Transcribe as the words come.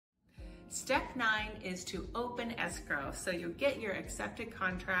Step 9 is to open escrow. So you get your accepted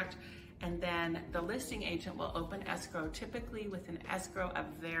contract, and then the listing agent will open escrow, typically with an escrow of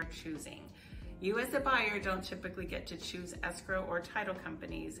their choosing. You as the buyer don't typically get to choose escrow or title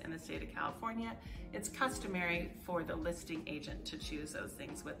companies in the state of California. It's customary for the listing agent to choose those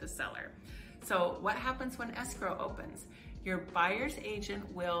things with the seller. So what happens when escrow opens? Your buyer's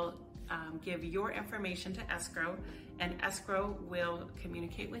agent will give your information to escrow, and escrow will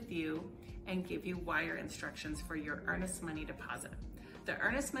communicate with you and give you wire instructions for your earnest money deposit. The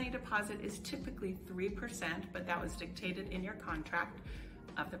earnest money deposit is typically 3%, but that was dictated in your contract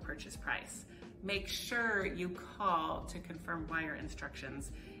of the purchase price. Make sure you call to confirm wire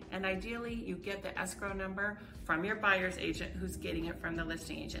instructions, and ideally you get the escrow number from your buyer's agent who's getting it from the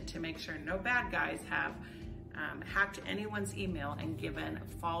listing agent to make sure no bad guys have hacked anyone's email and given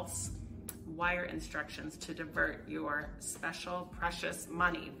false wire instructions to divert your special precious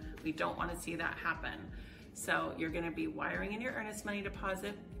money. We don't want to see that happen. So you're going to be wiring in your earnest money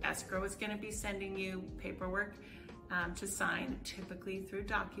deposit. Escrow is going to be sending you paperwork to sign, typically through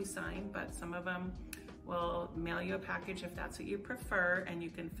DocuSign, but some of them will mail you a package if that's what you prefer, and you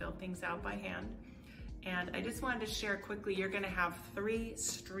can fill things out by hand. And I just wanted to share quickly, you're going to have 3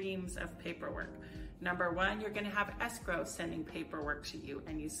 streams of paperwork. Number 1, you're going to have escrow sending paperwork to you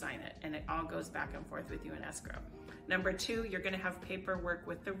and you sign it, and it all goes back and forth with you in escrow. Number 2, you're going to have paperwork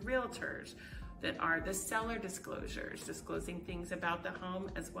with the realtors that are the seller disclosures, disclosing things about the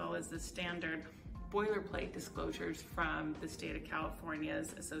home, as well as the standard boilerplate disclosures from the state of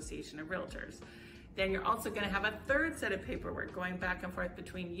California's Association of Realtors. Then you're also going to have a 3rd set of paperwork going back and forth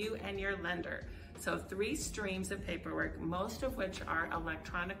between you and your lender. So 3 streams of paperwork, most of which are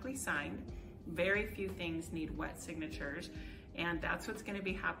electronically signed. Very few things need wet signatures, and that's what's going to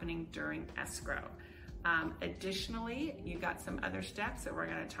be happening during escrow. Additionally, you got some other steps that we're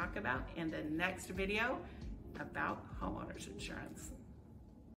going to talk about in the next video about homeowners insurance.